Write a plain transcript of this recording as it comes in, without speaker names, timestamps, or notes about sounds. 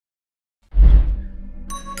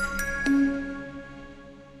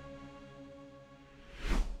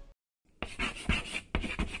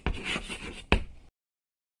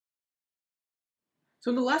So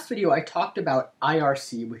in the last video, I talked about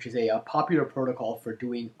IRC, which is a popular protocol for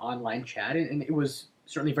doing online chat, and it was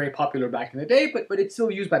certainly very popular back in the day, but it's still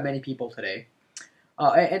used by many people today.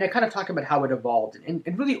 And I kind of talked about how it evolved,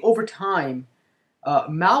 and really over time,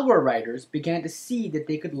 malware writers began to see that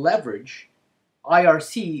they could leverage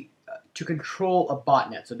IRC to control a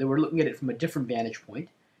botnet. So they were looking at it from a different vantage point.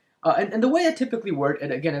 And the way it typically worked,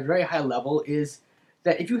 and again, at a very high level, is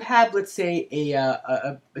that if you have, let's say,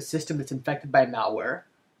 a system that's infected by malware,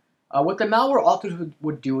 what the malware authors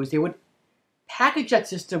would do is they would package that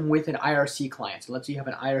system with an IRC client. So let's say you have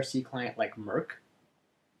an IRC client like Merck,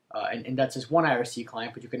 and that's just one IRC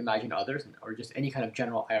client, but you can imagine others, or just any kind of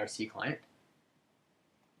general IRC client.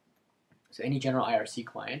 So any general IRC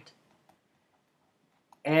client.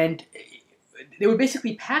 And they would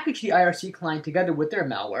basically package the IRC client together with their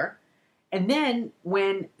malware. And then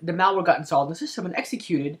when the malware got installed in the system and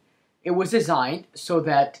executed, it was designed so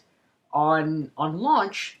that on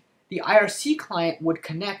launch, the IRC client would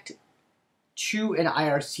connect to an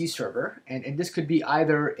IRC server. And this could be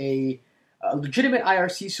either a legitimate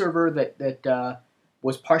IRC server that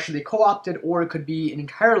was partially co-opted, or it could be an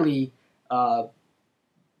entirely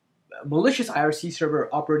malicious IRC server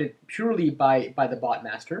operated purely by the bot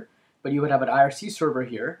master. But you would have an IRC server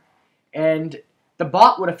here, and the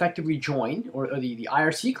bot would effectively join, or the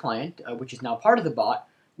IRC client, which is now part of the bot,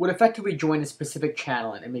 would effectively join a specific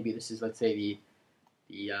channel, and maybe this is, let's say,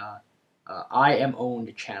 the IM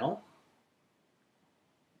owned channel.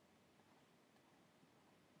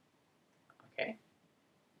 Okay.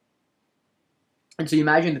 And so you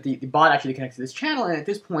imagine that the bot actually connects to this channel, and at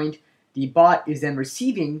this point, the bot is then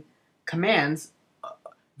receiving commands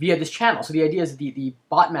via this channel. So the idea is that the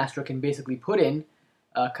bot master can basically put in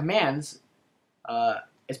commands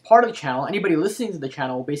as part of the channel. Anybody listening to the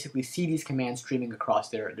channel will basically see these commands streaming across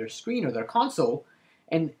their screen or their console,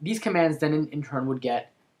 and these commands then in turn would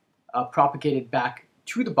get propagated back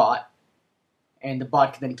to the bot, and the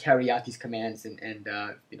bot can then carry out these commands and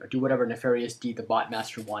do whatever nefarious deed the bot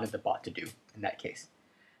master wanted the bot to do in that case.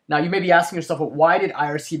 Now you may be asking yourself, well, why did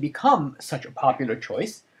IRC become such a popular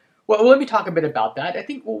choice? Well, let me talk a bit about that. I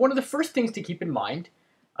think one of the first things to keep in mind,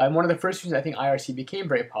 and one of the first reasons I think IRC became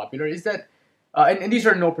very popular is that, and these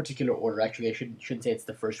are in no particular order, actually, I shouldn't say it's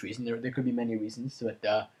the first reason. There could be many reasons,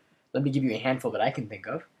 but let me give you a handful that I can think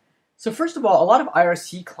of. So first of all, a lot of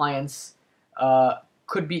IRC clients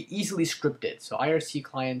could be easily scripted. So IRC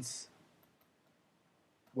clients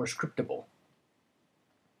were scriptable.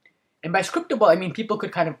 And by scriptable, I mean people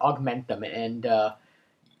could kind of augment them, and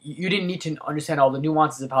you didn't need to understand all the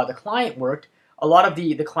nuances of how the client worked. A lot of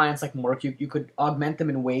the clients like Merck, you could augment them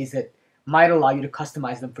in ways that might allow you to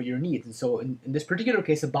customize them for your needs. And so in this particular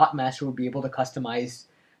case, a bot master would be able to customize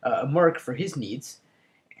Merck for his needs.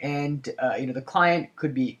 And the client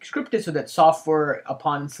could be scripted so that software,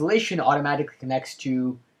 upon installation, automatically connects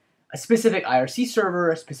to a specific IRC server,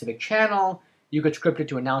 a specific channel. You could script it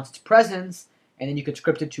to announce its presence, and then you could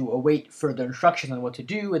script it to await further instructions on what to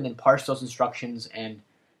do, and then parse those instructions and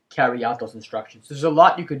carry out those instructions. There's a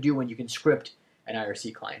lot you could do when you can script an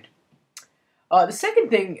IRC client. The second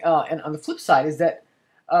thing, and on the flip side, is that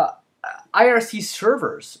IRC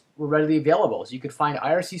servers were readily available. So you could find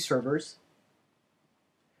IRC servers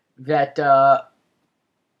that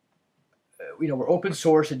were open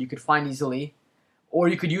source and you could find easily, or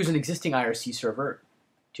you could use an existing IRC server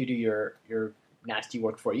to do your nasty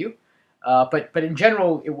work for you. But in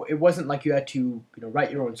general, it wasn't like you had to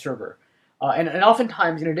write your own server. And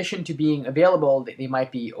oftentimes, in addition to being available, they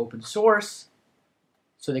might be open source,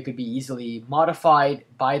 so they could be easily modified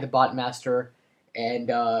by the bot master.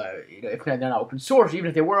 And if they're not open source, even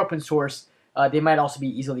if they were open source, they might also be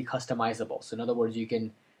easily customizable. So in other words, you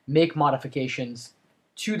can make modifications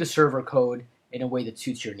to the server code in a way that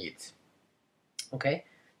suits your needs. Okay.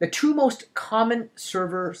 The two most common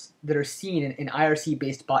servers that are seen in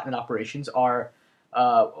IRC-based botnet operations are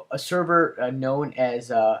a server known as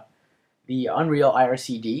the Unreal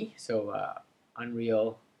IRCD, so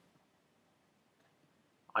Unreal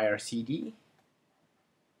IRCD,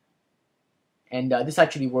 and this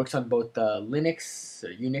actually works on both Linux,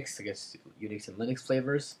 Unix, I guess Unix and Linux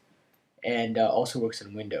flavors, and also works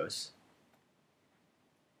in Windows.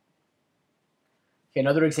 Okay,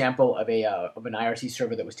 another example of an IRC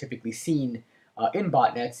server that was typically seen in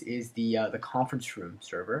botnets is the conference room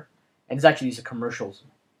server, and it's actually a commercial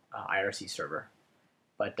IRC server.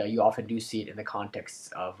 But you often do see it in the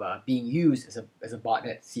context of being used as a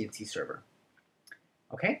botnet CNC server.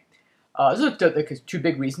 Okay, those are the two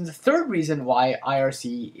big reasons. The third reason why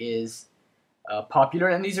IRC is popular,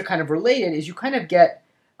 and these are kind of related, is you kind of get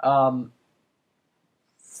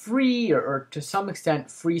free or to some extent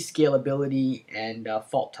free scalability and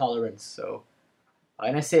fault tolerance. So,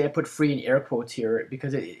 and I put free in air quotes here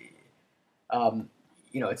because it's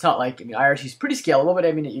not like, IRC is pretty scalable, but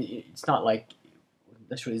it's not like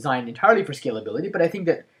necessarily designed entirely for scalability. But I think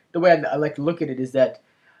that the way I like to look at it is that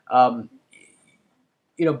botnet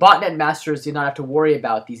masters did not have to worry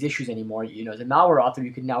about these issues anymore. As a malware author,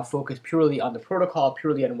 you can now focus purely on the protocol,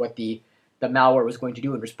 purely on what the malware was going to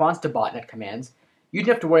do in response to botnet commands. You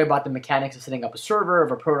didn't have to worry about the mechanics of setting up a server,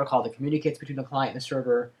 of a protocol that communicates between the client and the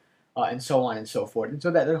server, and so on and so forth. And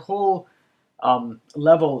so that whole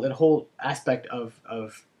that whole aspect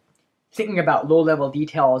of thinking about low-level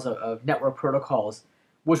details of network protocols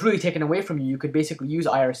was really taken away from you. You could basically use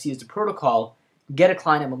IRC as the protocol, get a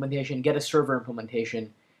client implementation, get a server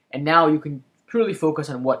implementation, and now you can purely focus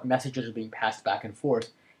on what messages are being passed back and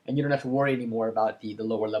forth, and you don't have to worry anymore about the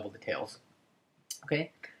lower level details.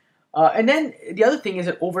 Okay, and then the other thing is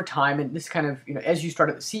that over time, and this kind of, as you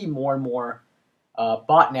started to see more and more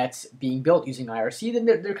botnets being built using IRC, then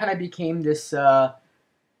there kind of became this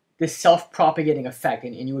this self-propagating effect,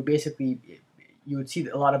 and you would see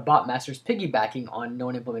a lot of bot masters piggybacking on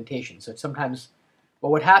known implementations. So sometimes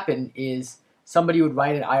what would happen is somebody would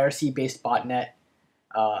write an IRC-based botnet,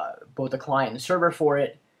 both the client and the server for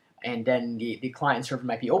it, and then the client and server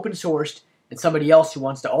might be open sourced, and somebody else who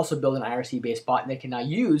wants to also build an IRC-based botnet can now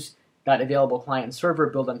use that available client and server,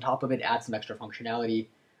 build on top of it, add some extra functionality,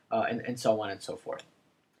 and so on and so forth.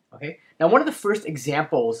 Okay. Now, one of the first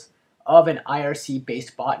examples of an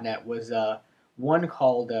IRC-based botnet was one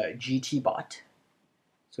called GTBot.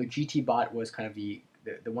 So GTBot was kind of the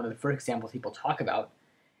one of the first examples people talk about,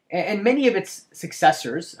 and many of its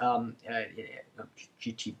successors,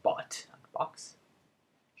 GTBot,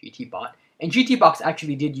 and GTBox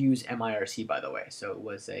actually did use MIRC, by the way, so it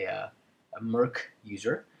was a Merck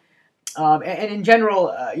user, and in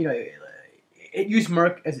general, it used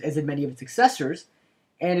Merck as did many of its successors,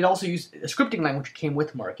 and it also used a scripting language that came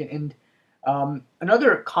with Merck. And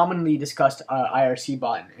another commonly discussed IRC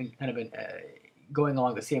bot, and kind of going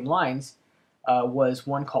along the same lines, was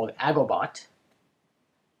one called AgoBot.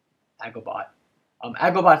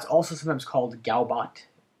 AgoBot is also sometimes called GoBot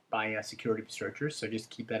by security researchers, so just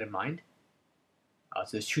keep that in mind.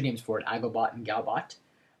 So there's two names for it, AgoBot and GoBot.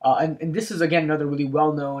 And this is, again, another really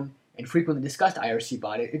well-known and frequently discussed IRC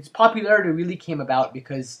bot. Its popularity really came about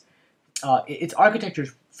because its architecture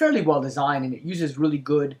is fairly well designed, and it uses really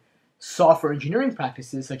good software engineering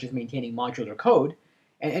practices such as maintaining modular code.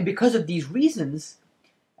 And because of these reasons,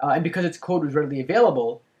 and because its code was readily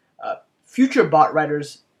available, future bot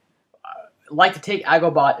writers like to take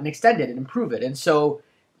AgoBot and extend it and improve it. And so,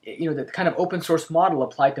 the kind of open source model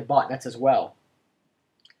applied to botnets as well.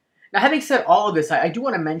 Now, having said all of this, I do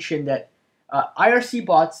want to mention that IRC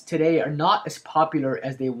bots today are not as popular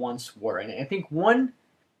as they once were. And I think one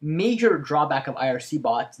major drawback of IRC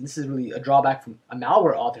bots, and this is really a drawback from a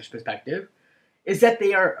malware author's perspective, is that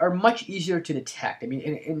they are much easier to detect. I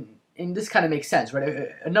mean, and this kind of makes sense, right?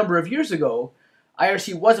 A number of years ago,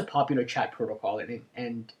 IRC was a popular chat protocol,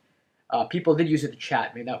 and people did use it to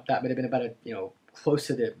chat. I mean, that might have been about close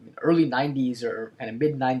to the early 90s or kind of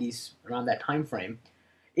mid 90s, around that time frame.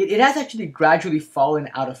 It has actually gradually fallen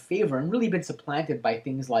out of favor and really been supplanted by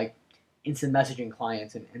things like instant messaging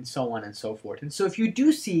clients and so on and so forth. And so if you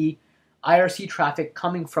do see IRC traffic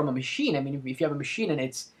coming from a machine, I mean, if you have a machine and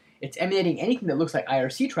it's emanating anything that looks like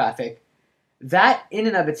IRC traffic, that in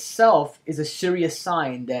and of itself is a serious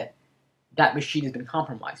sign that that machine has been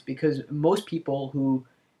compromised, because most people who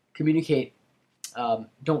communicate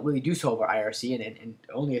don't really do so over IRC, and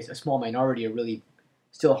only a small minority are really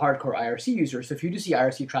still hardcore IRC users. So if you do see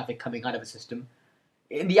IRC traffic coming out of a system,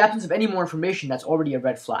 in the absence of any more information, that's already a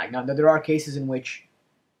red flag. Now, there are cases in which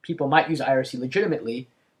people might use IRC legitimately,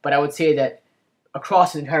 but I would say that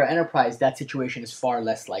across an entire enterprise, that situation is far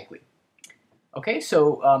less likely. Okay,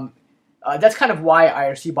 so that's kind of why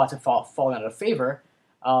IRC bots have fallen out of favor,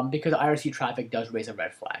 because IRC traffic does raise a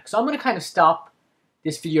red flag. So I'm going to kind of stop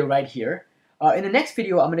this video right here. In the next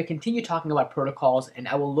video, I'm going to continue talking about protocols, and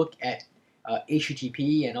I will look at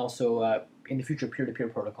HTTP and also in the future peer-to-peer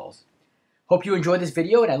protocols. Hope you enjoyed this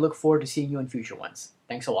video, and I look forward to seeing you in future ones.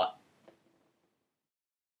 Thanks a lot.